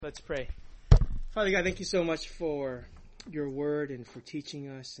Let's pray. Father God, thank you so much for your word and for teaching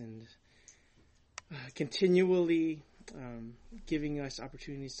us and continually giving us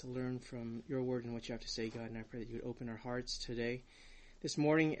opportunities to learn from your word and what you have to say, God. And I pray that you would open our hearts today, this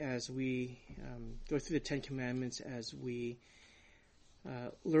morning, as we go through the Ten Commandments, as we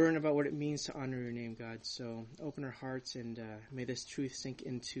learn about what it means to honor your name, God. So open our hearts and may this truth sink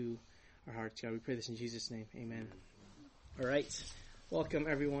into our hearts, God. We pray this in Jesus' name. Amen. All right. Welcome,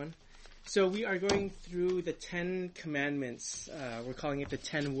 everyone. So we are going through the Ten Commandments. We're calling it the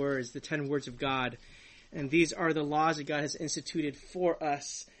 10 words of God. And these are the laws that God has instituted for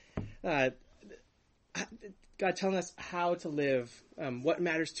us. God telling us how to live, what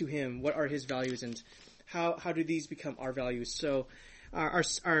matters to Him, what are His values, and how do these become our values. So our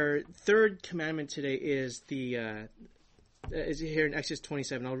third commandment today is is here in Exodus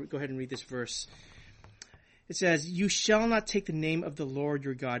 27. I'll go ahead and read this verse. It says, "You shall not take the name of the Lord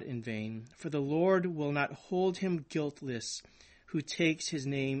your God in vain, for the Lord will not hold him guiltless who takes his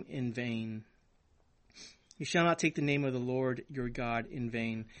name in vain." You shall not take the name of the Lord your God in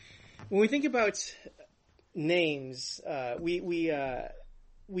vain. When we think about names, we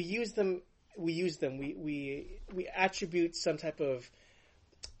use them. We attribute some type of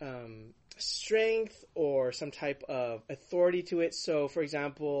strength or some type of authority to it. So, for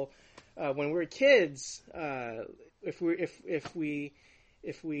example, when we were kids, if we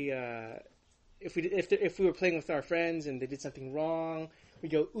were playing with our friends and they did something wrong, we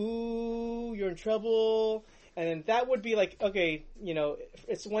go, "Ooh, you're in trouble," and then that would be like, okay,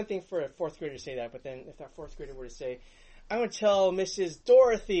 it's one thing for a fourth grader to say that, but then if that fourth grader were to say, "I'm going to tell Mrs.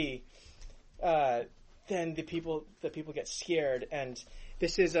 Dorothy," then the people get scared, and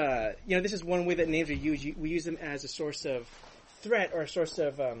this is one way that names are used. We use them as a source of threat or a source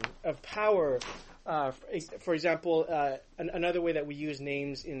of power. For example, another way that we use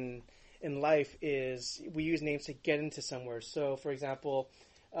names in life is we use names to get into somewhere. So, for example,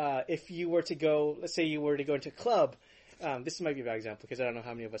 if you were to go, let's say you were to go into a club, this might be a bad example because I don't know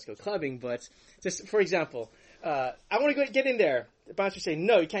how many of us go clubbing, but just for example, I want to go get in there. The bouncer would say,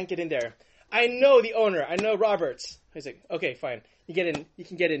 "No, you can't get in there. I know the owner. I know Roberts." He's like, "Okay, fine. You get in. You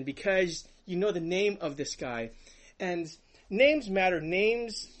can get in because you know the name of this guy." And names matter.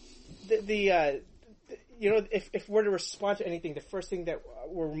 Names, if we're to respond to anything, the first thing that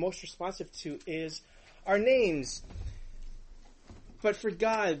we're most responsive to is our names. But for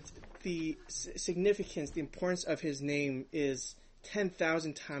God, the significance, the importance of His name is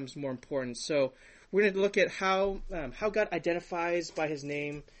 10,000 times more important. So we're going to look at how God identifies by His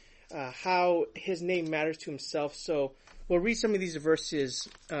name, how His name matters to Himself. So we'll read some of these verses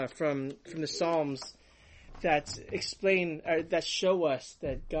from the Psalms that explain, that show us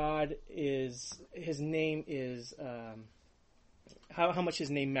that God is, His name is, how much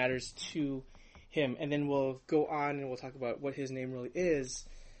His name matters to Him. And then we'll go on and we'll talk about what His name really is.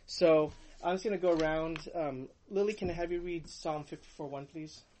 So I'm just going to go around. Lily, can I have you read Psalm 54:1,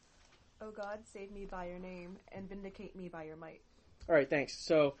 please? "O God, save me by your name and vindicate me by your might." All right, thanks.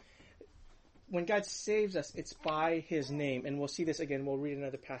 So when God saves us, it's by His name. And we'll see this again. We'll read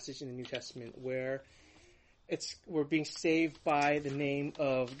another passage in the New Testament where we're being saved by the name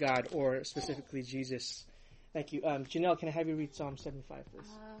of God, or specifically Jesus. Thank you. Janelle, can I have you read Psalm 75, please?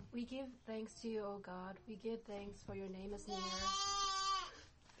 "We give thanks to you, O God. We give thanks, for your name is near.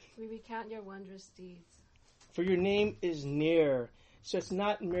 We recount your wondrous deeds." For your name is near. So it's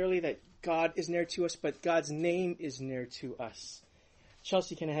not merely that God is near to us, but God's name is near to us.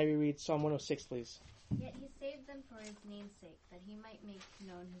 Chelsea, can I have you read Psalm 106, please? "Yet he saved them for his name's sake, that he might make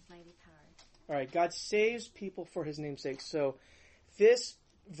known his mighty power." All right, God saves people for His name's sake. So this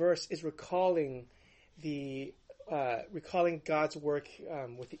verse is recalling God's work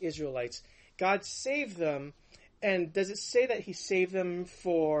with the Israelites. God saved them, and does it say that He saved them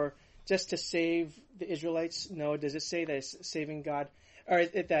for just to save the Israelites? No. Does it say that it's saving God, or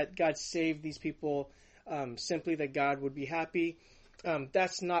that God saved these people simply that God would be happy?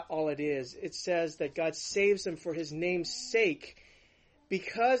 That's not all it is. It says that God saves them for His name's sake,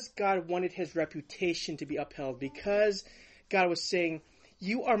 because God wanted His reputation to be upheld, because God was saying,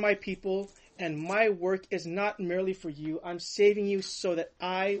 "You are my people, and my work is not merely for you. I'm saving you so that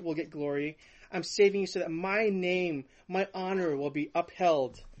I will get glory. I'm saving you so that my name, my honor will be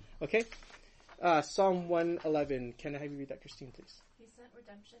upheld." Okay? Psalm 111. Can I have you read that, Christine, please? "He sent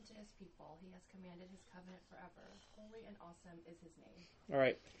redemption to His people. He has commanded His covenant forever. Holy and awesome is His name." All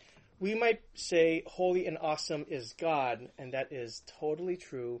right. We might say holy and awesome is God, and that is totally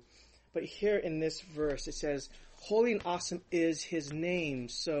true. But here in this verse, it says, holy and awesome is His name.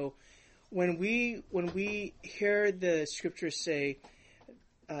 So when we hear the scriptures say,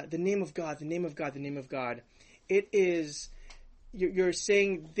 the name of God, the name of God, the name of God. It is, you're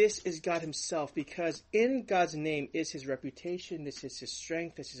saying this is God himself, because in God's name is his reputation, this is his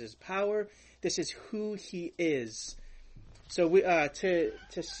strength, this is his power, this is who he is. So we, to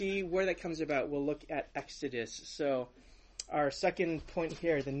see where that comes about, we'll look at Exodus. So our second point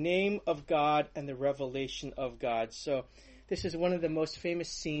here, the name of God and the revelation of God. So this is one of the most famous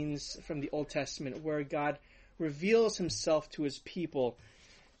scenes from the Old Testament where God reveals himself to his people.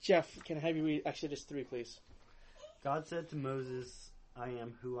 Jeff, can I have you read Exodus 3, please? God said to Moses, I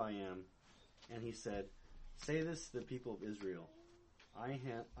am who I am. And he said, say this to the people of Israel. I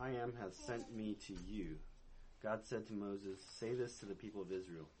am has sent me to you. God said to Moses, say this to the people of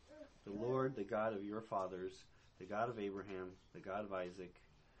Israel. The Lord, the God of your fathers, the God of Abraham, the God of Isaac,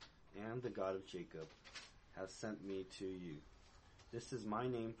 and the God of Jacob, has sent me to you. This is my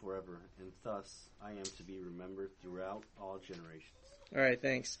name forever, and thus I am to be remembered throughout all generations. All right,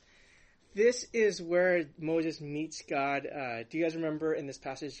 thanks. This is where Moses meets God. Do you guys remember in this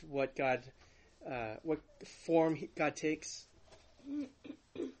passage what form God takes? Burning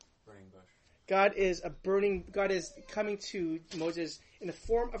bush. God is coming to Moses in the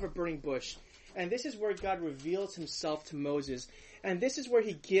form of a burning bush. And this is where God reveals himself to Moses. And this is where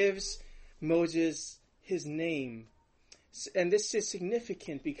he gives Moses his name. And this is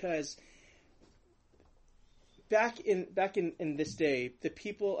significant because back in this day, the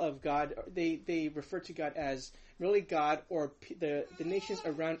people of God, they referred to God as really God, or the nations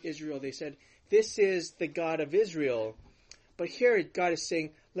around Israel. They said, this is the God of Israel. But here God is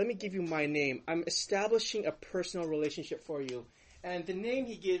saying, let me give you my name. I'm establishing a personal relationship for you. And the name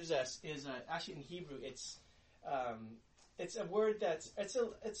he gives us is actually in Hebrew. It's a word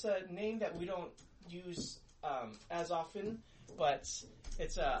it's a name that we don't use as often, but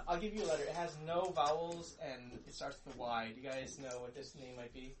I'll give you a letter. It has no vowels and it starts with a Y. Do you guys know what this name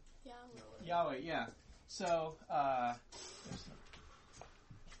might be? Yahweh, yeah. So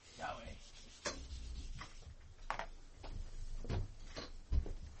Yahweh.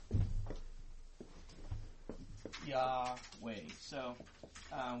 Yahweh. So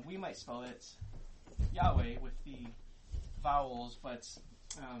we might spell it Yahweh with the vowels, but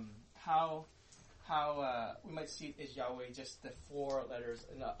how we might see it is Yahweh, just the 4 letters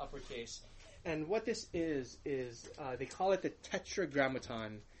in the uppercase. And what this is they call it the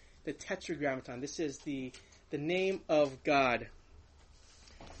Tetragrammaton. The Tetragrammaton. This is the name of God.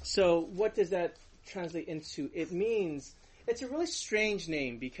 So what does that translate into? It means, it's a really strange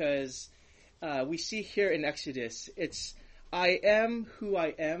name because we see here in Exodus, it's I am who I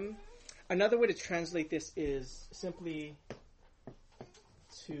am. Another way to translate this is simply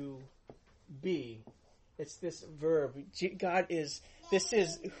to be. It's this verb. This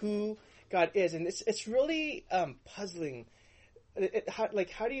is who God is. And it's really puzzling. How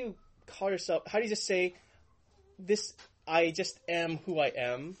do you call yourself, how do you just say, this, I just am who I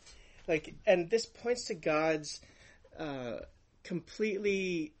am? And this points to God's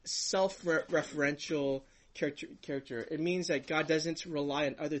completely self-referential character. It means that God doesn't rely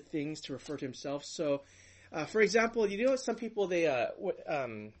on other things to refer to himself. So, for example, some people, we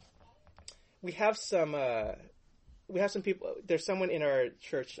have some people, there's someone in our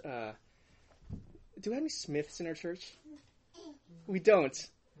church, do we have any Smiths in our church? We don't.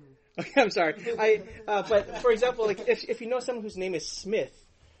 Okay, I'm sorry. But for example, if you know someone whose name is Smith,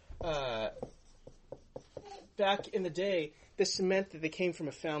 back in the day, this meant that they came from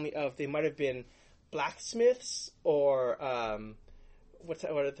a family of, they might have been blacksmiths or what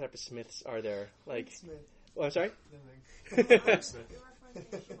other type of Smiths are there? Smith. Oh, I'm sorry.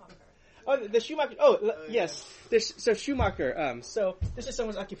 Oh, the Schumacher. Yes. So Schumacher. So this is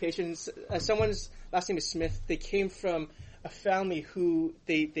someone's occupation. Someone's last name is Smith. They came from a family who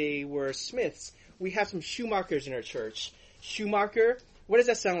they were Smiths. We have some Schumachers in our church. Schumacher. What does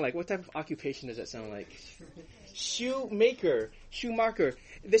that sound like? What type of occupation does that sound like? Shoemaker. Schumacher.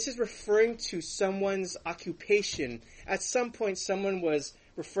 This is referring to someone's occupation. At some point, someone was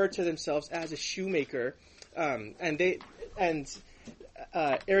referred to themselves as a shoemaker, and Eric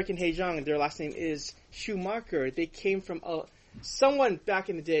and Hei Zhang, their last name is Schumacher. They came from someone back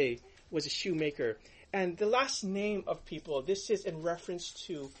in the day was a shoemaker. And the last name of people, this is in reference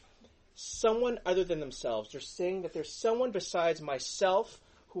to someone other than themselves. They're saying that there's someone besides myself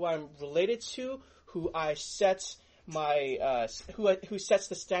who I'm related to, who I set who sets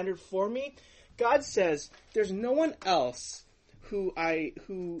the standard for me. God says there's no one else who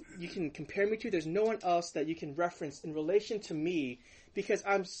you can compare me to. There's no one else that you can reference in relation to me, because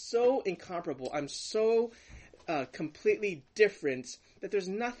I'm so incomparable. I'm so completely different that there's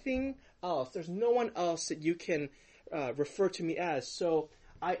nothing else. There's no one else that you can refer to me as. So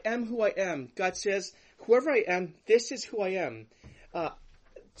I am who I am. God says, whoever I am, this is who I am.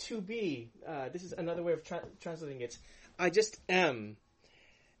 To be, this is another way of translating it. I just am.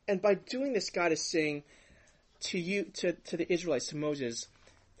 And by doing this, God is saying to you, to the Israelites, to Moses,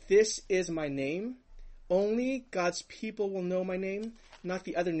 this is my name. Only God's people will know my name, not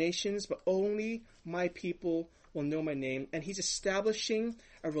the other nations, but only my people will know my name. And he's establishing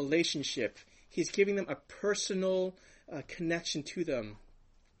a relationship. He's giving them a personal connection to them.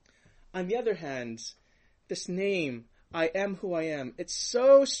 On the other hand, this name, I am who I am, it's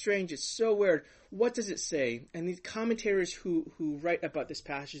so strange, it's so weird. What does it say? And these commentators who write about this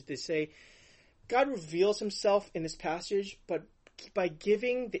passage, they say, God reveals himself in this passage, but by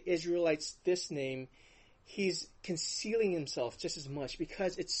giving the Israelites this name, he's concealing himself just as much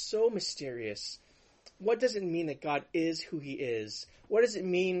because it's so mysterious. What does it mean that God is who he is? What does it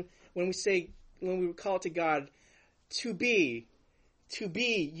mean when we call to God, to be,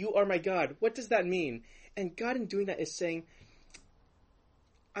 you are my God? What does that mean? And God in doing that is saying,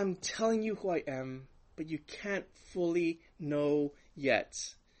 I'm telling you who I am, but you can't fully know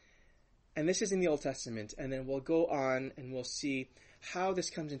yet. And this is in the Old Testament, and then we'll go on and we'll see how this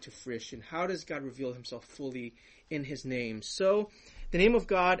comes into fruition. How does God reveal himself fully in his name? So, the name of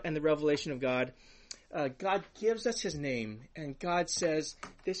God and the revelation of God, God gives us his name, and God says,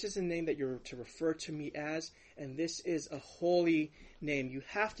 this is the name that you're to refer to me as, and this is a holy name. You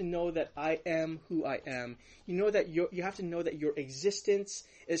have to know that I am who I am. You have to know that your existence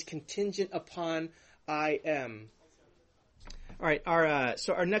is contingent upon I am. All right,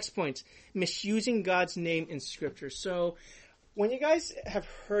 so our next point, misusing God's name in Scripture. So, when you guys have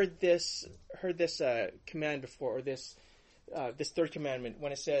heard this command before, or this third commandment,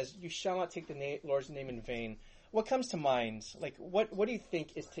 when it says, you shall not take the Lord's name in vain, what comes to mind? Like, what do you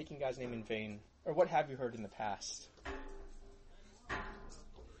think is taking God's name in vain? Or what have you heard in the past?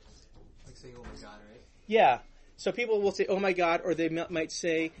 Like saying, oh my God, right? Yeah. So people will say, oh my God, or they might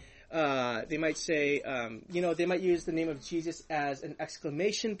say, they might use the name of Jesus as an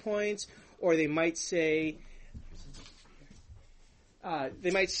exclamation point, or they might say, like,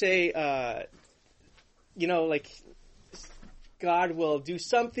 God will do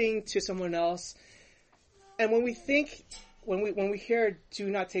something to someone else. And when we hear do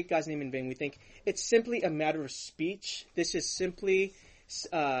not take God's name in vain, we think it's simply a matter of speech. This is simply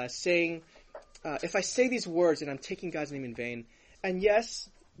saying, if I say these words and I'm taking God's name in vain. And yes,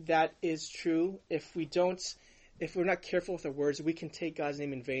 that is true. If we're not careful with our words, we can take God's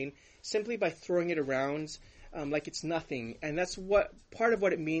name in vain simply by throwing it around like it's nothing. And that's what part of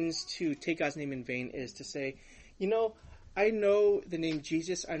what it means to take God's name in vain is to say, I know the name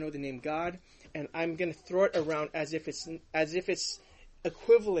Jesus, I know the name God, and I'm going to throw it around as if it's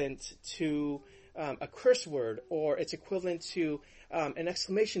equivalent to a curse word, or it's equivalent to an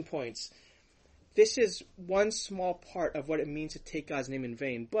exclamation point. This is one small part of what it means to take God's name in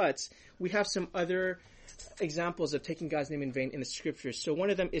vain, but we have some other examples of taking God's name in vain in the Scriptures. So one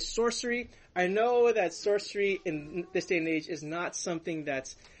of them is sorcery. I know that sorcery in this day and age is not something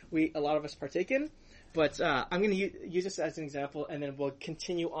that a lot of us partake in, but I'm going to use this as an example, and then we'll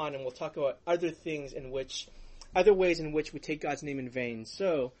continue on and we'll talk about other ways in which we take God's name in vain.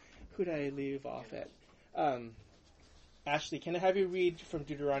 So, who did I leave off at? Ashley, can I have you read from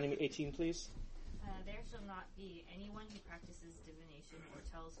Deuteronomy 18, please? There shall not be anyone who practices divination or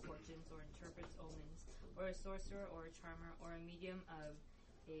tells fortunes or interprets omens, or a sorcerer or a charmer or a medium of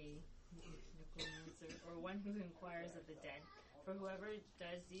a necromancer, or one who inquires of the dead. For whoever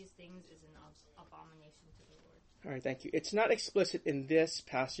does these things is an abomination to the Lord. All right, thank you. It's not explicit in this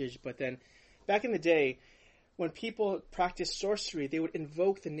passage, but then back in the day, when people practiced sorcery, they would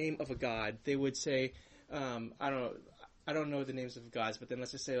invoke the name of a god. They would say, I don't know the names of gods, but then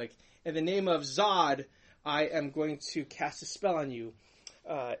let's just say, like, in the name of Zod, I am going to cast a spell on you.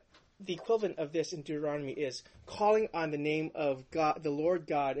 The equivalent of this in Deuteronomy is calling on the name of God, the Lord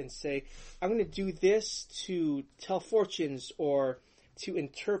God, and say, I'm going to do this to tell fortunes or to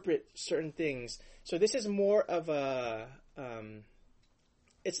interpret certain things. So this is more of a,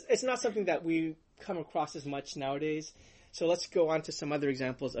 it's not something that we come across as much nowadays. So let's go on to some other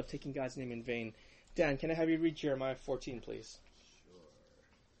examples of taking God's name in vain. Dan, can I have you read Jeremiah 14, please? Sure.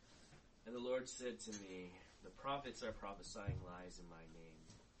 And the Lord said to me, the prophets are prophesying lies in my name.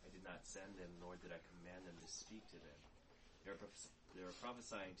 I did not send them, nor did I command them to speak to them. They are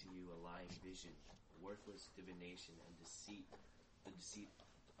prophesying to you a lying vision, worthless divination, and the deceit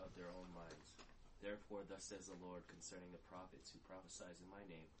of their own minds. Therefore, thus says the Lord concerning the prophets who prophesize in my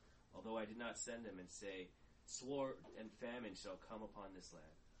name, although I did not send them and say, sword and famine shall come upon this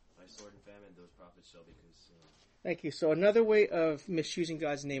land, By sword and famine, those prophets shall be consumed. Thank you. So another way of misusing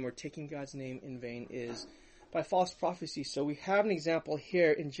God's name or taking God's name in vain is by false prophecy. So we have an example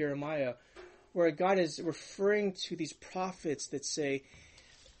here in Jeremiah where God is referring to these prophets that say,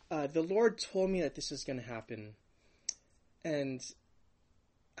 the Lord told me that this is going to happen. And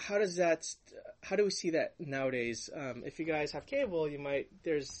how do we see that nowadays? If you guys have cable,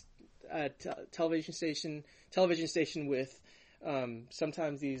 there's a television station with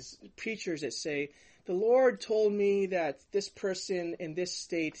sometimes these preachers that say, the Lord told me that this person in this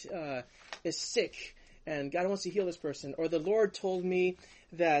state is sick and God wants to heal this person. Or the Lord told me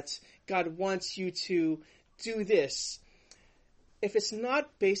that God wants you to do this. If it's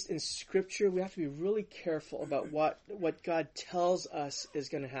not based in Scripture, we have to be really careful about what God tells us is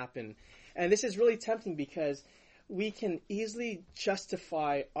going to happen. And this is really tempting because we can easily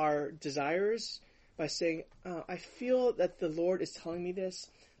justify our desires by saying, I feel that the Lord is telling me this.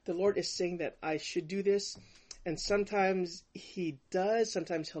 The Lord is saying that I should do this. And sometimes He does.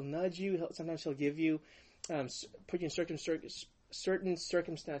 Sometimes He'll nudge you. Sometimes He'll give you, put you in certain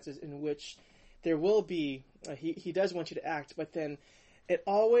circumstances in which there will be, he does want you to act, but then it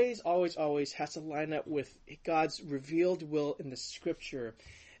always, always, always has to line up with God's revealed will in the Scripture.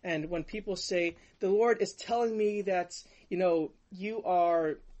 And when people say, the Lord is telling me that, you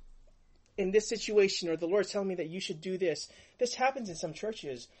are in this situation, or the Lord is telling me that you should do this. This happens in some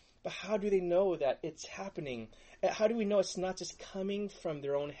churches, but how do they know that it's happening? How do we know it's not just coming from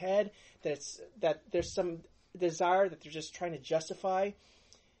their own head, that there's some desire that they're just trying to justify?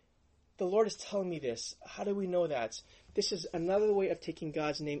 The Lord is telling me this. How do we know that? This is another way of taking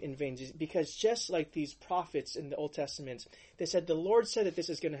God's name in vain, because just like these prophets in the Old Testament, they said, the Lord said that this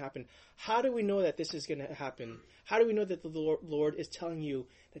is going to happen. How do we know that this is going to happen? How do we know that the Lord is telling you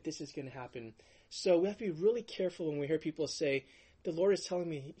that this is going to happen? So we have to be really careful when we hear people say, the Lord is telling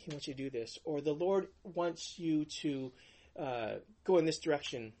me He wants you to do this, or the Lord wants you to go in this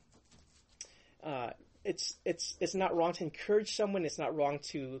direction. It's not wrong to encourage someone. It's not wrong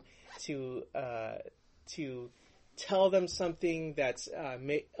to tell them something that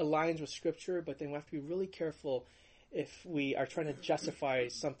aligns with Scripture, but then we have to be really careful if we are trying to justify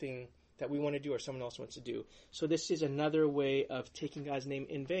something that we want to do or someone else wants to do. So this is another way of taking God's name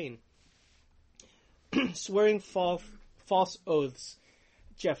in vain. Swearing false oaths.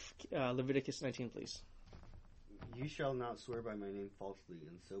 Jeff, Leviticus 19, please. You shall not swear by my name falsely,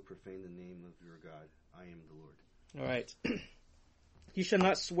 and so profane the name of your God. I am the Lord. All right. You shall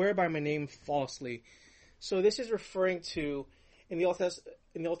not swear by my name falsely. So this is referring to, in the Old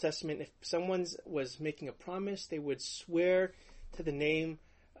Testament, if someone was making a promise, they would swear to the name,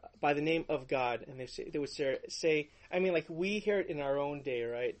 by the name of God, and they would say, I mean, like we hear it in our own day,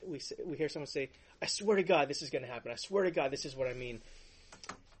 right? We hear someone say, I swear to God this is going to happen. I swear to God this is what I mean.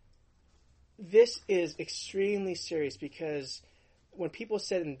 This is extremely serious because when people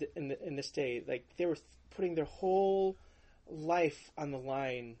said in this day, like they were putting their whole life on the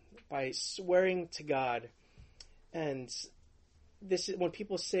line by swearing to God. And this is when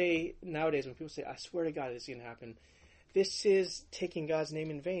people say nowadays, I swear to God this is going to happen, this is taking God's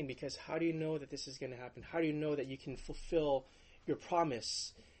name in vain, because how do you know that this is going to happen? How do you know that you can fulfill your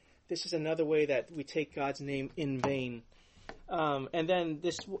promise? This is another way that we take God's name in vain. And then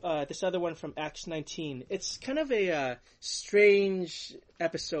this other one from Acts 19. It's kind of a strange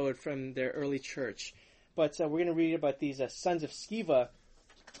episode from their early church. But we're going to read about these sons of Sceva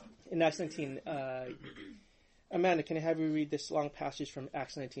in Acts 19. Amanda, can I have you read this long passage from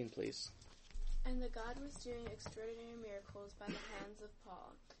Acts 19, please? And the God was doing extraordinary miracles by the hands of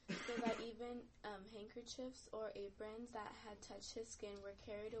Paul, so that even handkerchiefs or aprons that had touched his skin were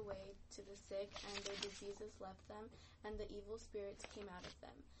carried away to the sick, and their diseases left them, and the evil spirits came out of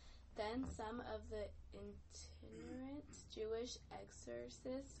them. Then some of the itinerant Jewish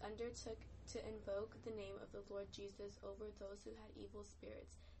exorcists undertook to invoke the name of the Lord Jesus over those who had evil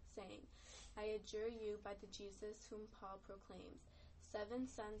spirits, saying, I adjure you by the Jesus whom Paul proclaims. 7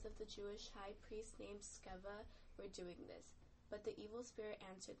 sons of the Jewish high priest named Sceva were doing this. But the evil spirit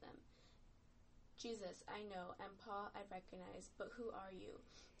answered them, Jesus I know, and Paul I recognize, but who are you?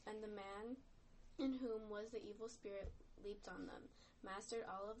 And the man in whom was the evil spirit leaped on them, mastered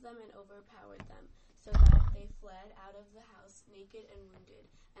all of them, and overpowered them, so that they fled out of the house naked and wounded.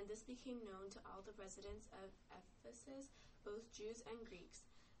 And this became known to all the residents of Ephesus, both Jews and Greeks.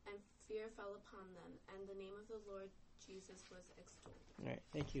 And fear fell upon them, and the name of the Lord Jesus was extolled. All right,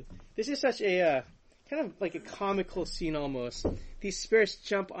 thank you. This is such a kind of like a comical scene almost. These spirits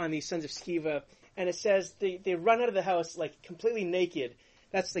jump on these sons of Sceva, and it says they run out of the house like completely naked.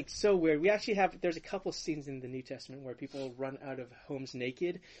 That's like so weird. We actually there's a couple scenes in the New Testament where people run out of homes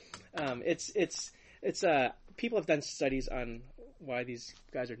naked. It's people have done studies on why these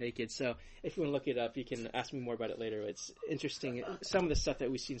guys are naked. So if you want to look it up, you can ask me more about it later. It's interesting, some of the stuff that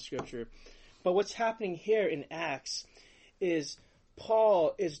we see in Scripture. But what's happening here in Acts is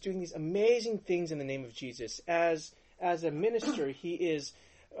Paul is doing these amazing things in the name of Jesus. As a minister, he is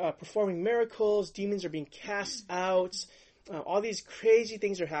performing miracles. Demons are being cast out. All these crazy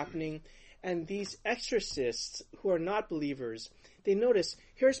things are happening. And these exorcists who are not believers, they notice,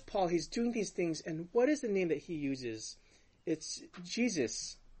 here's Paul, he's doing these things, and what is the name that he uses? It's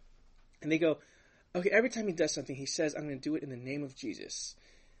Jesus. And they go, okay, every time he does something, he says, I'm going to do it in the name of Jesus.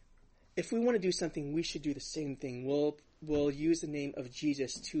 If we want to do something, we should do the same thing. We'll use the name of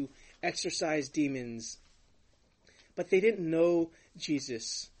Jesus to exorcise demons. But they didn't know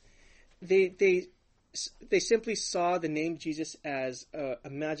Jesus. They simply saw the name Jesus as a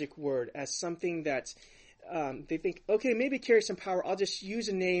magic word, as something that they think, okay, maybe it carries some power. I'll just use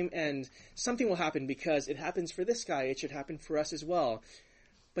a name and something will happen because it happens for this guy. It should happen for us as well.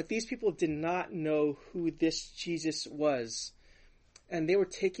 But these people did not know who this Jesus was. And they were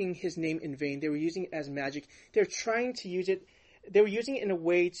taking his name in vain. They were using it as magic. They were trying to use it. They were using it in a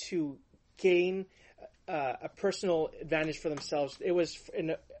way to gain a personal advantage for themselves. It was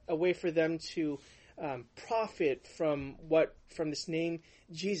in a way for them to profit from this name,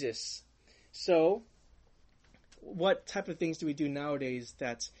 Jesus. So, what type of things do we do nowadays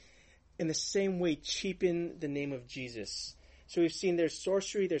that, in the same way, cheapen the name of Jesus? So we've seen there's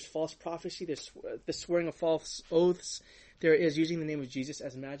sorcery, there's false prophecy, there's the swearing of false oaths. There is using the name of Jesus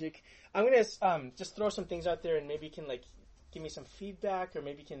as magic. I'm going to just throw some things out there, and maybe you can give me some feedback, or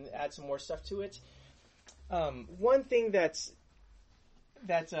maybe you can add some more stuff to it. One thing that's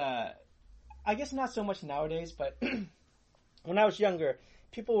I guess not so much nowadays, but when I was younger,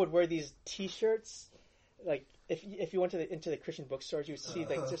 people would wear these T-shirts. Like if you went into the Christian bookstores, you would see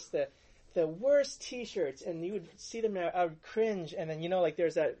just the worst T-shirts, and you would see them. I would cringe, and then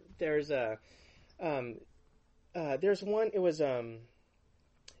there's one. It was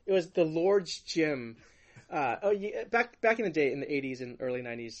the Lord's Gym. Back in the day, in the 80s and early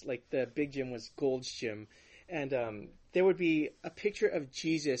 90s, like the big gym was Gold's Gym, and there would be a picture of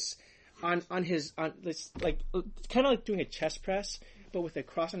Jesus on his this, like kind of like doing a chest press, but with a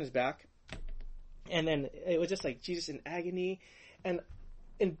cross on his back, and then it was just like Jesus in agony, and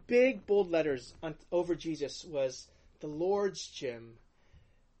in big bold letters over Jesus was the Lord's Gym.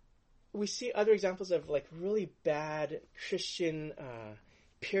 We see other examples of like really bad Christian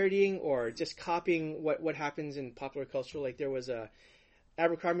parodying or just copying what happens in popular culture. Like there was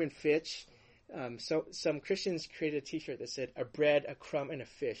Abercrombie and Fitch. So some Christians created a T-shirt that said "a bread, a crumb, and a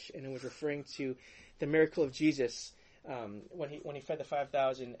fish," and it was referring to the miracle of Jesus when he fed the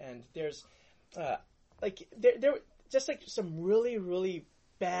 5,000. And there's there just like some really really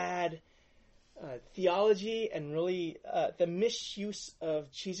bad theology and really the misuse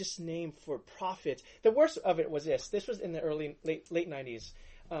of Jesus' name for profit. The worst of it was this. This was in the late 90s.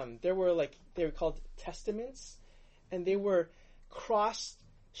 They were called testaments, and they were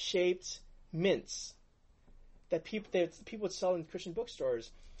cross-shaped mints that people would sell in Christian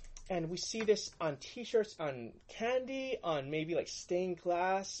bookstores. And we see this on T-shirts, on candy, on maybe like stained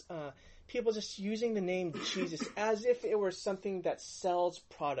glass. People just using the name Jesus as if it were something that sells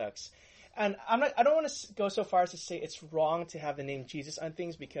products. And I don't want to go so far as to say it's wrong to have the name Jesus on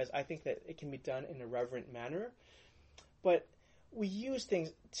things, because I think that it can be done in a reverent manner. But we use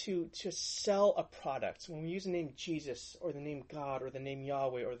things to sell a product. When we use the name Jesus or the name God or the name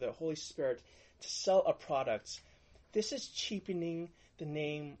Yahweh or the Holy Spirit to sell a product, this is cheapening the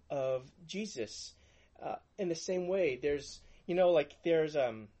name of Jesus. In the same way,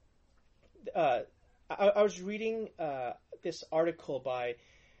 I was reading this article by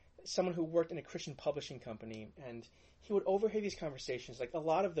someone who worked in a Christian publishing company, and he would overhear these conversations. Like a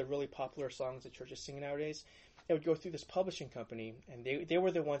lot of the really popular songs that churches sing nowadays, they would go through this publishing company, and they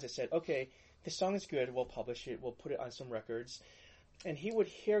were the ones that said, okay, this song is good, we'll publish it, we'll put it on some records. And he would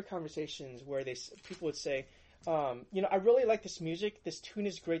hear conversations where people would say, I really like this music, this tune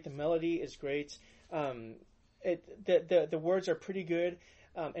is great, the melody is great, the words are pretty good,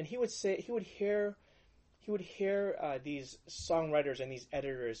 and he would hear these songwriters and these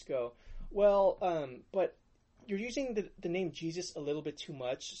editors go, well, but you're using the name Jesus a little bit too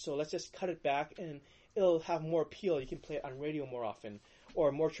much, so let's just cut it back and it'll have more appeal. You can play it on radio more often,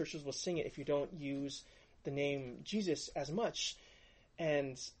 or more churches will sing it if you don't use the name Jesus as much.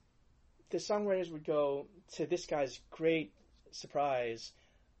 And the songwriters would go, to this guy's great surprise,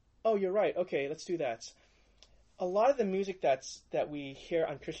 oh, you're right, okay, let's do that. a lot of the music that we hear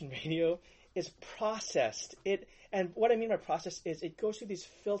on Christian radio is processed. And what I mean by processed is it goes through these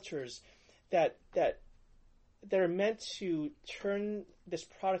filters that are meant to turn this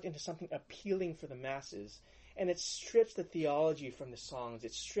product into something appealing for the masses. And it strips the theology from the songs.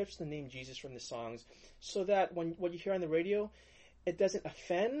 It strips the name Jesus from the songs, so that when what you hear on the radio, it doesn't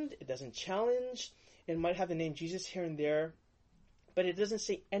offend, it doesn't challenge. It might have the name Jesus here and there, but it doesn't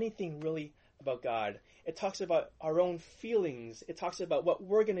say anything really about God. It talks about our own feelings. It talks about what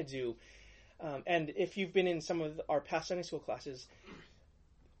we're going to do. And if you've been in some of our past Sunday school classes,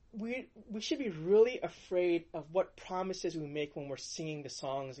 we should be really afraid of what promises we make when we're singing the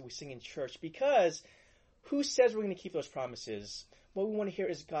songs that we sing in church, because who says we're going to keep those promises? What we want to hear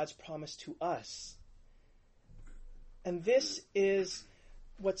is God's promise to us. And this is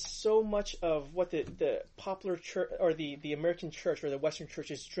what's so much of what the popular church, or the American church, or the Western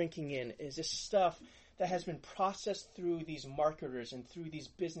church is drinking in, is this stuff that has been processed through these marketers and through these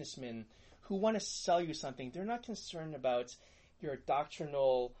businessmen who want to sell you something. They're not concerned about your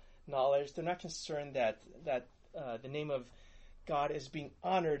doctrinal knowledge. They're not concerned that the name of God is being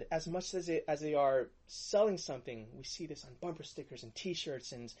honored as much as they are selling something. We see this on bumper stickers and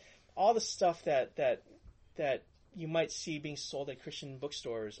T-shirts and all the stuff that you might see being sold at Christian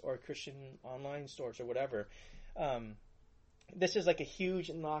bookstores or Christian online stores or whatever. This is like a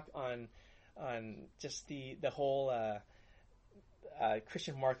huge knock on just the whole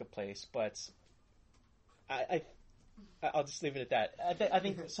Christian marketplace, but I'll just leave it at that. I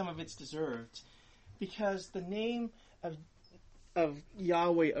think some of it's deserved, because the name of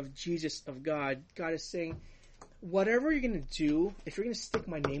Yahweh, of Jesus, of God is saying, whatever you're going to do, if you're going to stick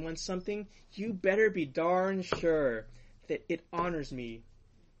my name on something, you better be darn sure that it honors me,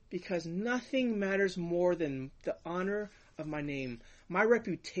 because nothing matters more than the honor of my name. My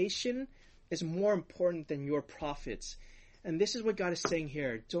reputation is more important than your profits. And this is what God is saying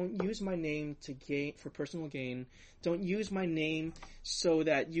here. Don't use my name for personal gain. Don't use my name so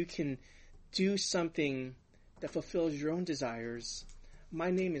that you can do something that fulfills your own desires. My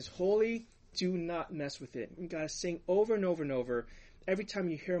name is holy. Do not mess with it. And God is saying over and over and over, every time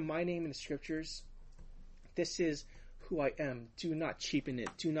you hear my name in the scriptures, this is who I am. Do not cheapen it.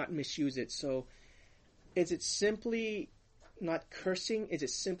 Do not misuse it. So is it simply not cursing? Is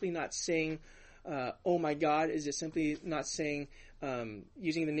it simply not saying, oh my God? Is it simply not saying,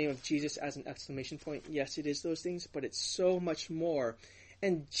 using the name of Jesus as an exclamation point? Yes, it is those things, but it's so much more.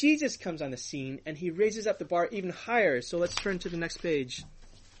 And Jesus comes on the scene, and he raises up the bar even higher. So let's turn to the next page.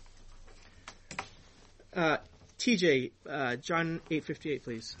 TJ, John 8:58,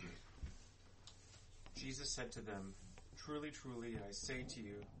 please. Jesus said to them, "Truly, truly, I say to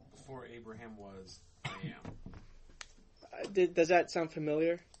you, before Abraham was, I am." Does that sound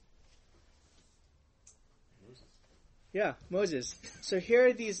familiar? Yeah, Moses. So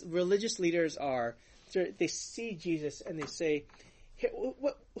here these religious leaders are. They see Jesus and they say,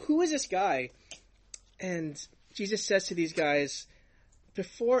 who is this guy? And Jesus says to these guys,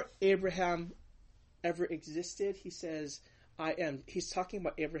 before Abraham ever existed, he says, I am. He's talking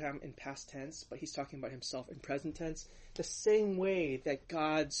about Abraham in past tense, but he's talking about himself in present tense. The same way that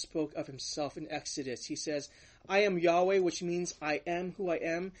God spoke of himself in Exodus. He says, I am Yahweh, which means I am who I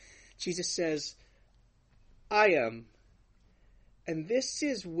am. Jesus says, I am. And this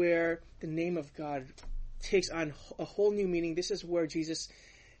is where the name of God takes on a whole new meaning. This is where Jesus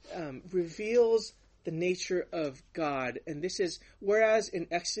reveals the nature of God. And this is, whereas in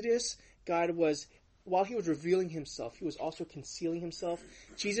Exodus, God was, while he was revealing himself, he was also concealing himself.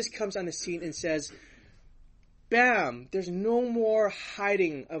 Jesus comes on the scene and says, bam, there's no more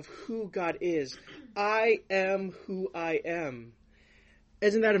hiding of who God is. I am who I am.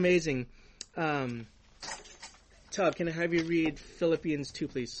 Isn't that amazing? Tub, can I have you read Philippians 2,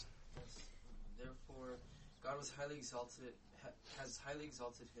 please? Therefore, God has highly exalted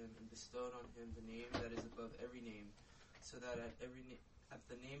him and bestowed on him the name that is above every name, so that at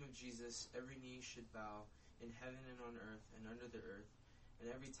the name of Jesus every knee should bow in heaven and on earth and under the earth, and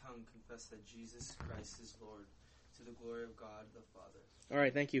every tongue confess that Jesus Christ is Lord, to the glory of God the Father. All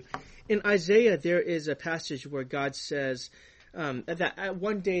right, thank you. In Isaiah, there is a passage where God says that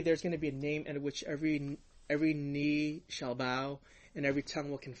one day there's going to be a name at which every knee shall bow and every tongue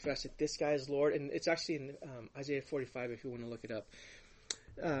will confess that this guy is Lord. And it's actually in Isaiah 45 if you want to look it up.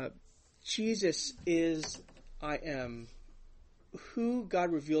 Jesus is I am. Who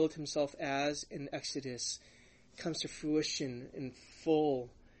God revealed himself as in Exodus comes to fruition in full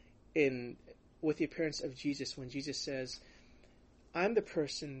with the appearance of Jesus, when Jesus says, I'm the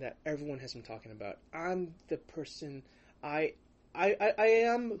person that everyone has been talking about. I'm the person, I I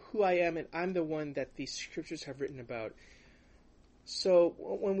am who I am, and I'm the one that these scriptures have written about. So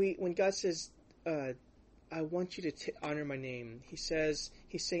when God says, I want you to honor my name, He's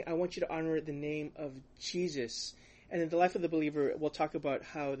saying, I want you to honor the name of Jesus. And in the life of the believer, we'll talk about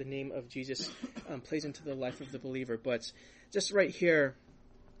how the name of Jesus plays into the life of the believer. But just right here,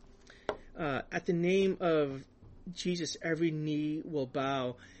 at the name of Jesus, every knee will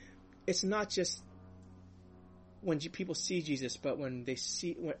bow. It's not just when people see Jesus, but when they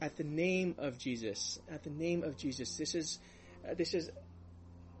see at the name of Jesus. At the name of Jesus, this is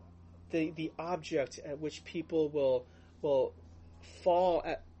the object at which people will fall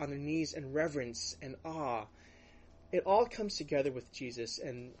on their knees in reverence and awe. It all comes together with Jesus,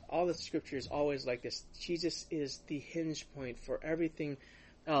 and all the scripture is always like this. Jesus is the hinge point for everything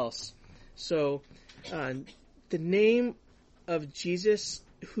else. So, the name of Jesus,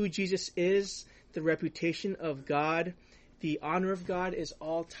 who Jesus is, the reputation of God, the honor of God is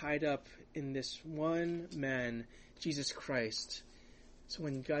all tied up in this one man, Jesus Christ. So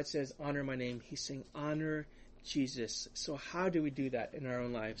when God says, honor my name, He's saying, honor Jesus. So how do we do that in our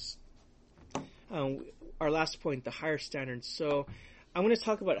own lives? Our last point, the higher standards. So I want to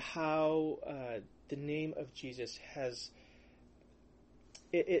talk about how the name of Jesus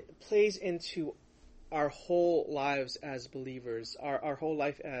it plays into our whole lives as believers, our whole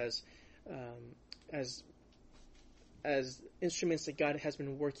life as instruments that God has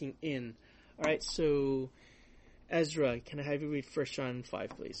been working in. All right, so Ezra, can I have you read 1 John 5,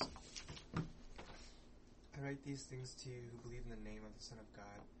 please? I write these things to you who believe in the name of the Son of God,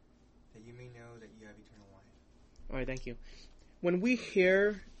 that you may know that you have eternal life. All right, thank you. When we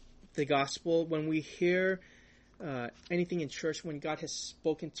hear the gospel, when we hear anything in church, when God has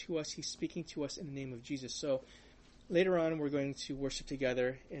spoken to us, He's speaking to us in the name of Jesus. So later on, we're going to worship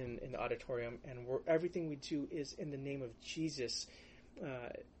together in the auditorium, and everything we do is in the name of Jesus.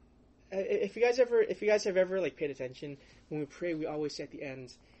 If you guys have ever paid attention, when we pray, we always say at the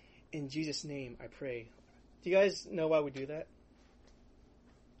end, "In Jesus' name, I pray." Do you guys know why we do that?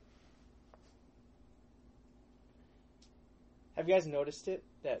 Have you guys noticed it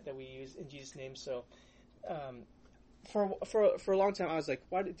that we use "in Jesus' name"? So, for a long time, I was like,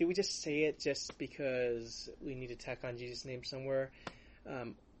 "Why do we just say it just because we need to tack on Jesus' name somewhere?"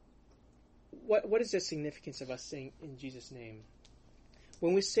 What is the significance of us saying "in Jesus' name"?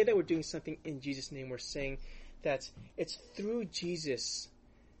 When we say that we're doing something in Jesus' name, we're saying that it's through Jesus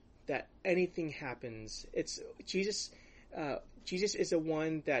that anything happens. It's Jesus. Jesus is the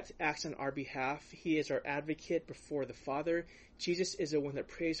one that acts on our behalf. He is our advocate before the Father. Jesus is the one that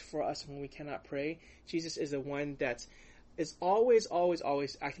prays for us when we cannot pray. Jesus is the one that is always, always,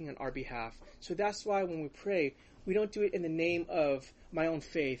 always acting on our behalf. So that's why when we pray, we don't do it in the name of my own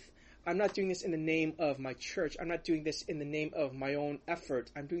faith. I'm not doing this in the name of my church. I'm not doing this in the name of my own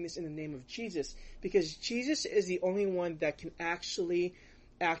effort. I'm doing this in the name of Jesus, because Jesus is the only one that can actually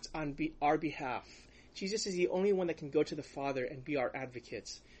act on our behalf. Jesus is the only one that can go to the Father and be our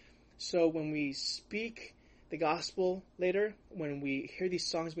advocate. So when we speak the gospel later, when we hear these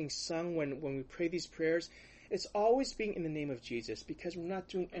songs being sung, when we pray these prayers, it's always being in the name of Jesus, because we're not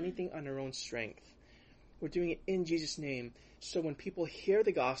doing anything on our own strength. We're doing it in Jesus' name. So when people hear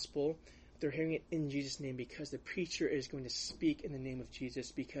the gospel, they're hearing it in Jesus' name, because the preacher is going to speak in the name of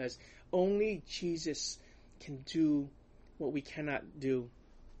Jesus, because only Jesus can do what we cannot do.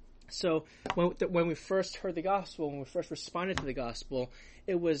 So when we first heard the gospel, when we first responded to the gospel,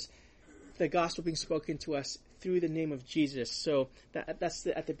 it was the gospel being spoken to us through the name of Jesus. So that's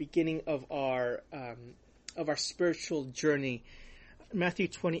at the beginning of our spiritual journey. Matthew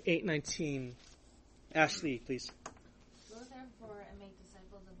 28:19. Ashley, please. Go therefore and make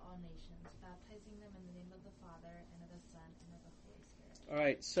disciples of all nations, baptizing them in the name of the Father, and of the Son, and of the Holy Spirit. All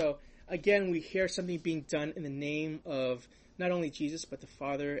right, so again, we hear something being done in the name of not only Jesus, but the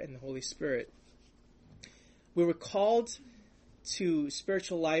Father and the Holy Spirit. We were called to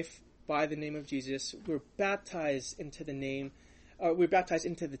spiritual life by the name of Jesus. We're baptized into we're baptized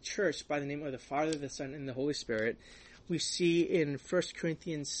into the church by the name of the Father, the Son, and the Holy Spirit. We see in 1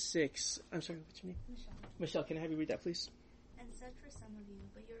 Corinthians 6. I'm sorry, what's your name? Michelle, can I have you read that, please? And such were some of you,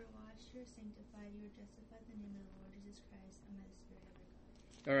 but you are washed, you are sanctified, you are justified in the name of the Lord Jesus Christ, and by the Spirit of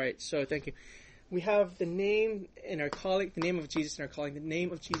our God. All right, so thank you. We have the name in our calling, the name of Jesus in our calling, the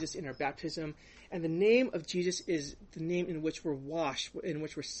name of Jesus in our baptism, and the name of Jesus is the name in which we're washed, in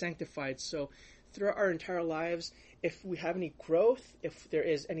which we're sanctified. So throughout our entire lives, if we have any growth, if there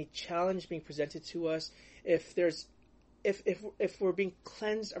is any challenge being presented to us, if we're being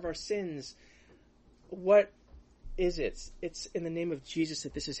cleansed of our sins, what is it? It's in the name of Jesus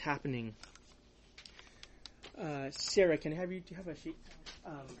that this is happening. Sarah, can I have you? Do you have a sheet?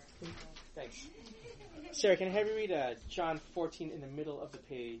 Thanks. Sarah, can I have you read John 14 in the middle of the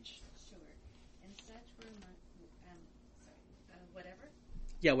page? Sure. And such were whatever?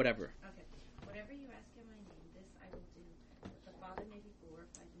 Yeah, whatever. Okay. Whatever you ask in my name, this I will do, that the Father may be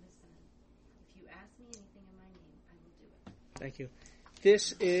glorified in the Son. If you ask me anything in my name, I will do it. Thank you.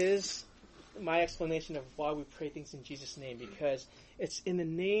 This is my explanation of why we pray things in Jesus' name, because it's in the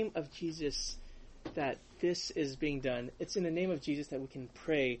name of Jesus that this is being done. It's in the name of Jesus that we can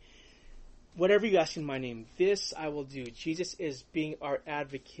pray. Whatever you ask in my name, this I will do. Jesus is being our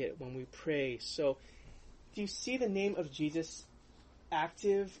advocate when we pray. So, do you see the name of Jesus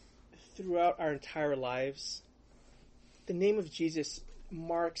active throughout our entire lives? The name of Jesus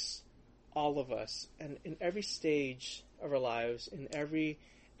marks all of us, and in every stage of our lives, in every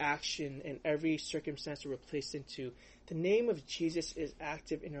action, in every circumstance that we're placed into, the name of Jesus is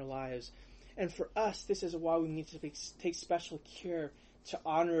active in our lives. And for us, this is why we need to take special care to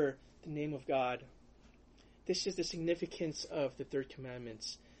honor the name of God. This is the significance of the third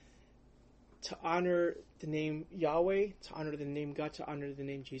commandment. To honor the name Yahweh, to honor the name God, to honor the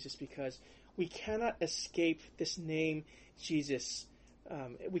name Jesus, because we cannot escape this name Jesus.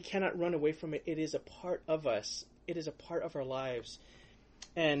 We cannot run away from it. It is a part of us. It is a part of our lives.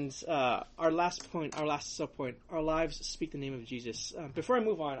 And our last sub-point, our lives speak the name of Jesus. Before I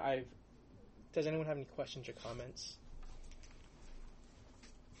move on, does anyone have any questions or comments?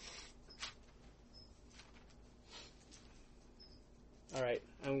 All right,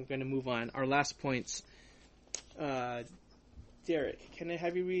 I'm going to move on. Our last points. Derek, can I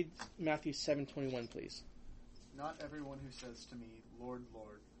have you read Matthew 7:21, please? Not everyone who says to me, Lord,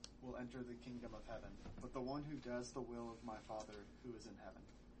 Lord, will enter the kingdom of heaven, but the one who does the will of my Father who is in heaven.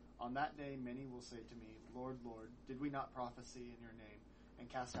 On that day many will say to me, Lord, Lord, did we not prophesy in your name, and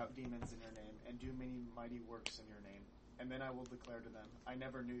cast out demons in your name, and do many mighty works in your name? And then I will declare to them, I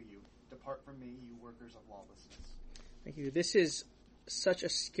never knew you. Depart from me, you workers of lawlessness. Thank you. This is such a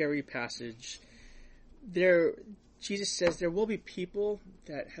scary passage. Jesus says there will be people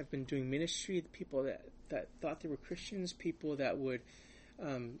that have been doing ministry, people that thought they were Christians, people that would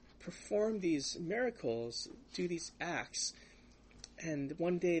perform these miracles, do these acts, and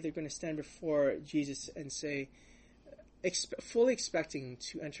one day they're going to stand before Jesus and say, fully expecting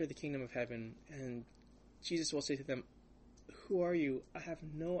to enter the kingdom of heaven, and Jesus will say to them, who are you? I have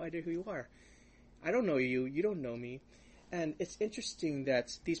no idea who you are. I don't know you. You don't know me. And it's interesting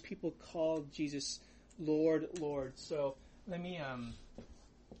that these people call Jesus Lord, Lord. So let me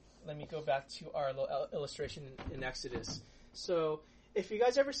go back to our illustration in Exodus. So if you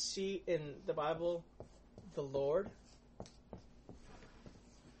guys ever see in the Bible the Lord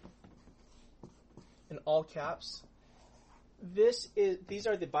in all caps, these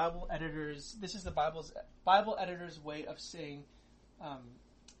are the Bible editors. This is the Bible editors' way of saying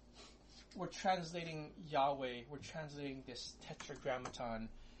we're translating Yahweh. We're translating this tetragrammaton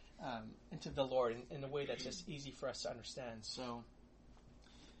into the Lord in a way that's just easy for us to understand. So,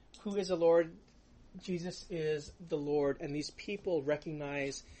 who is the Lord? Jesus is the Lord, and these people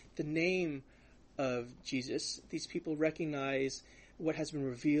recognize the name of Jesus. These people recognize what has been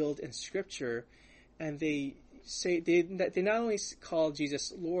revealed in Scripture, and they say they not only call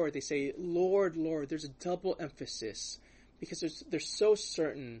Jesus Lord, they say Lord, Lord. There's a double emphasis because they're so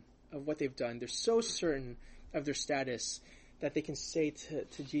certain of what they've done. They're so certain of their status that they can say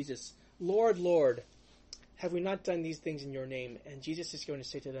to Jesus, Lord, Lord, have we not done these things in your name? And Jesus is going to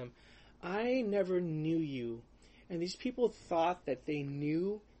say to them, I never knew you. And these people thought that they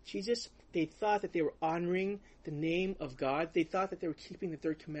knew Jesus. They thought that they were honoring the name of God. They thought that they were keeping the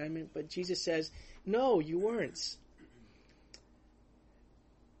third commandment. But Jesus says, no, you weren't.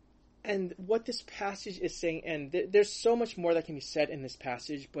 And what this passage is saying, and there's so much more that can be said in this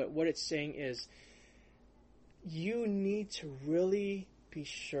passage, but what it's saying is you need to really be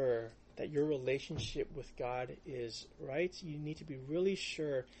sure that your relationship with God is right. You need to be really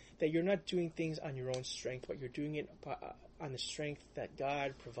sure that you're not doing things on your own strength, but you're doing it on the strength that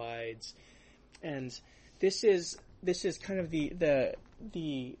God provides. And this is kind of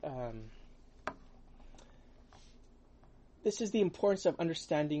this is the importance of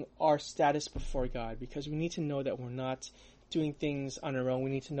understanding our status before God, because we need to know that we're not doing things on our own.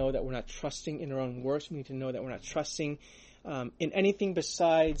 We need to know that we're not trusting in our own works. We need to know that we're not trusting in anything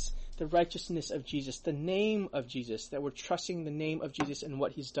besides the righteousness of Jesus, the name of Jesus, that we're trusting the name of Jesus and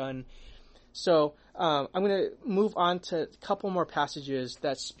what he's done. So I'm going to move on to a couple more passages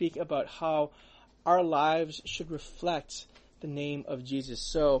that speak about how our lives should reflect the name of Jesus.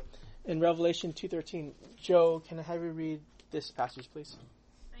 So in Revelation 2:13, Joe, can I have you read this passage, please?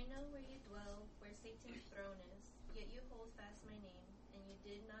 I know where you dwell, where Satan's throne is,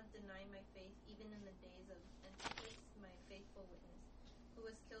 not deny my faith even in the days of Antipas, my faithful witness, who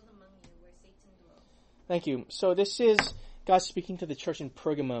was killed among you where Satan dwells. Thank you. So this is God speaking to the church in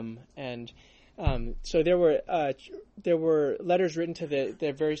Pergamum, and so there were letters written to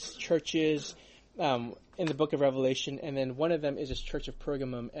the various churches in the book of Revelation, and then one of them is this church of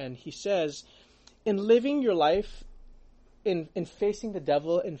Pergamum, and he says, in living your life, in facing the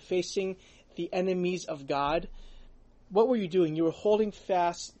devil, in facing the enemies of God, what were you doing? You were holding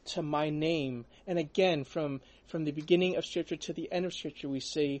fast to my name. And again, from the beginning of Scripture to the end of Scripture, we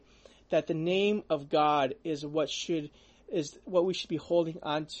see that the name of God is what we should be holding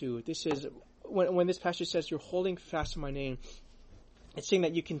on to. This is when this passage says you're holding fast to my name, it's saying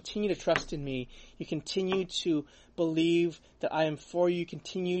that you continue to trust in me. You continue to believe that I am for you. You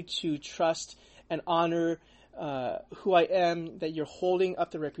continue to trust and honor who I am, that you're holding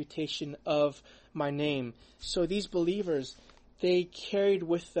up the reputation of my name. So these believers, they carried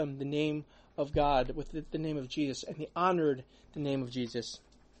with them the name of God, with the name of Jesus, and they honored the name of Jesus.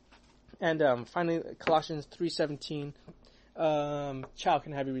 And finally, Colossians 3:17. Chow,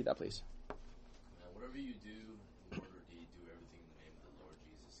 can I have you read that, please? Whatever you do, in word or deed, do everything in the name of the Lord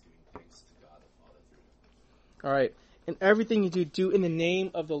Jesus, giving thanks to God the Father through him. All right. And everything you do in the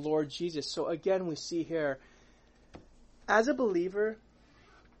name of the Lord Jesus. So again, we see here, as a believer,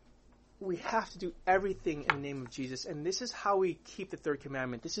 we have to do everything in the name of Jesus. And this is how we keep the third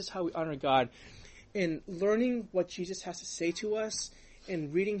commandment. This is how we honor God. In learning what Jesus has to say to us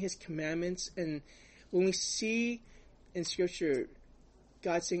and reading his commandments. And when we see in Scripture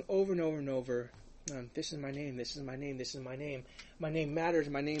God saying over and over and over, this is my name, this is my name, this is my name. My name matters.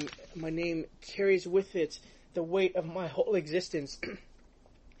 My name carries with it the weight of my whole existence.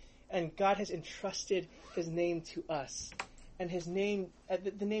 And God has entrusted his name to us. And his name,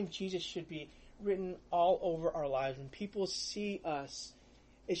 the name Jesus should be written all over our lives. When people see us,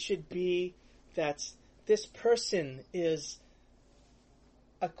 it should be that this person is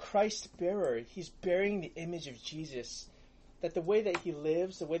a Christ bearer. He's bearing the image of Jesus. That the way that he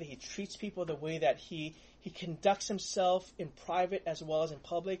lives, the way that he treats people, the way that he conducts himself in private as well as in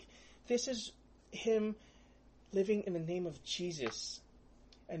public, this is him living in the name of Jesus.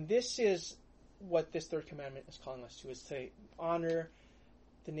 And this is what this third commandment is calling us to, is to honor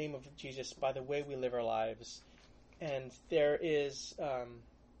the name of Jesus by the way we live our lives. And there is,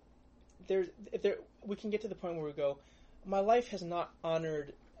 we can get to the point where we go, my life has not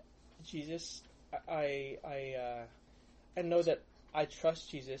honored Jesus. I know that I trust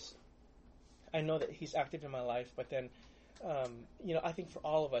Jesus. I know that he's active in my life, but then, I think for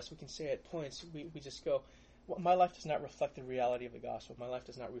all of us, we can say at points, we just go, well, my life does not reflect the reality of the gospel. My life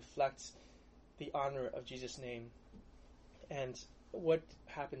does not reflect the honor of Jesus' name. And what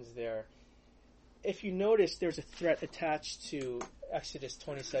happens there? If you notice, there's a threat attached to Exodus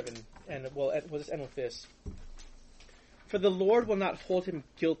 27, and we'll just end with this. For the Lord will not hold him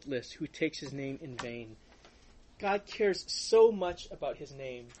guiltless who takes his name in vain. God cares so much about his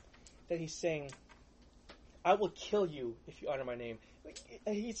name that he's saying, I will kill you if you honor my name.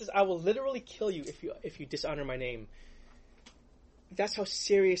 He says, I will literally kill you if you dishonor my name. That's how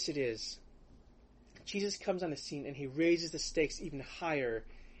serious it is. Jesus comes on the scene and he raises the stakes even higher,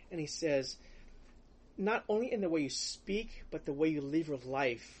 and he says, not only in the way you speak, but the way you live your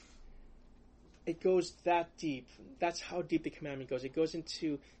life. It goes that deep. That's how deep the commandment goes. It goes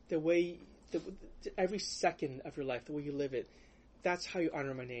into the way, every second of your life, the way you live it. That's how you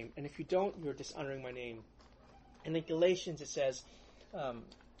honor my name. And if you don't, you're dishonoring my name. And in Galatians it says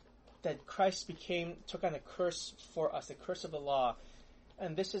that Christ took on a curse for us, the curse of the law.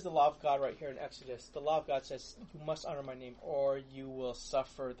 And this is the law of God right here in Exodus. The law of God says, you must honor my name or you will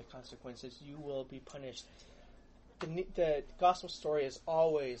suffer the consequences. You will be punished. The gospel story is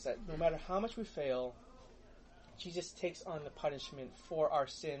always that no matter how much we fail, Jesus takes on the punishment for our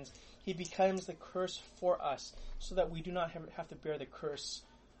sins. He becomes the curse for us so that we do not have to bear the curse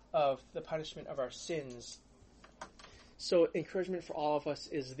of the punishment of our sins. So encouragement for all of us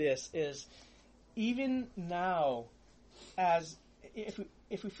is this, is even now, as if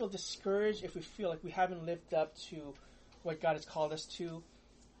we feel discouraged, if we feel like we haven't lived up to what God has called us to,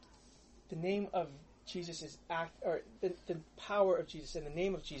 the name of Jesus is the power of Jesus and the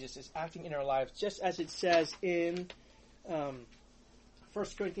name of Jesus is acting in our lives, just as it says in 1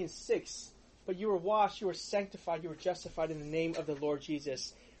 Corinthians 6. But you were washed, you were sanctified, you were justified in the name of the Lord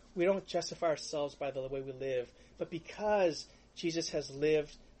Jesus. We don't justify ourselves by the way we live, but because Jesus has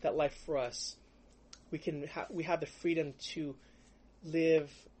lived that life for us, we have the freedom to live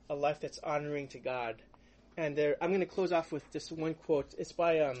a life that's honoring to God. And I'm going to close off with just one quote. It's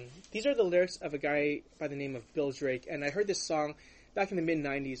by these are the lyrics of a guy by the name of Bill Drake. And I heard this song back in the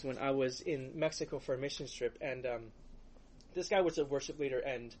mid-90s when I was in Mexico for a mission trip, and this guy was a worship leader,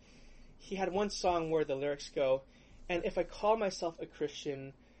 and he had one song where the lyrics go, "And if I call myself a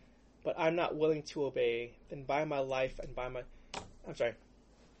Christian, but I'm not willing to obey, then by my life and by my..." I'm sorry.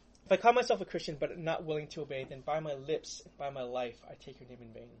 "If I call myself a Christian, but not willing to obey, then by my lips and by my life I take your name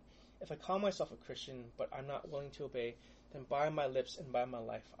in vain. If I call myself a Christian, but I'm not willing to obey, then by my lips and by my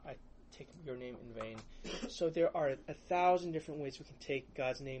life I take your name in vain." So there are 1,000 different ways we can take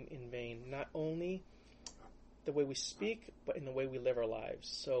God's name in vain. Not only the way we speak, but in the way we live our lives.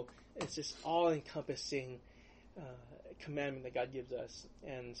 So it's this all-encompassing commandment that God gives us.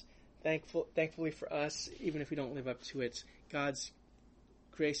 And thankfully for us, even if we don't live up to it, God's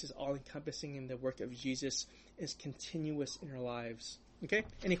grace is all-encompassing, and the work of Jesus is continuous in our lives. Okay?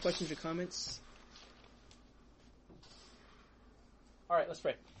 Any questions or comments? All right, let's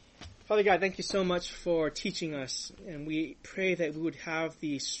pray. Father God, thank you so much for teaching us, and we pray that we would have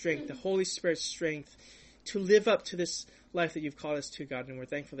the strength, the Holy Spirit's strength, to live up to this life that you've called us to, God. And we're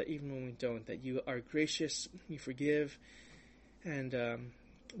thankful that even when we don't, that you are gracious, you forgive, and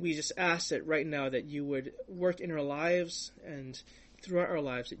we just ask that right now that you would work in our lives and throughout our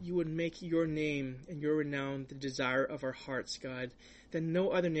lives, that you would make your name and your renown the desire of our hearts, God, that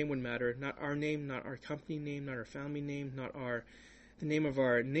no other name would matter, not our name, not our company name, not our family name, not the name of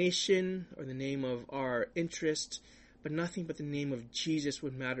our nation or the name of our interest, but nothing but the name of Jesus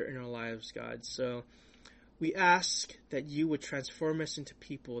would matter in our lives, God. So we ask that you would transform us into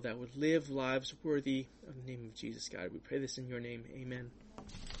people that would live lives worthy of the name of Jesus, God. We pray this in your name. Amen.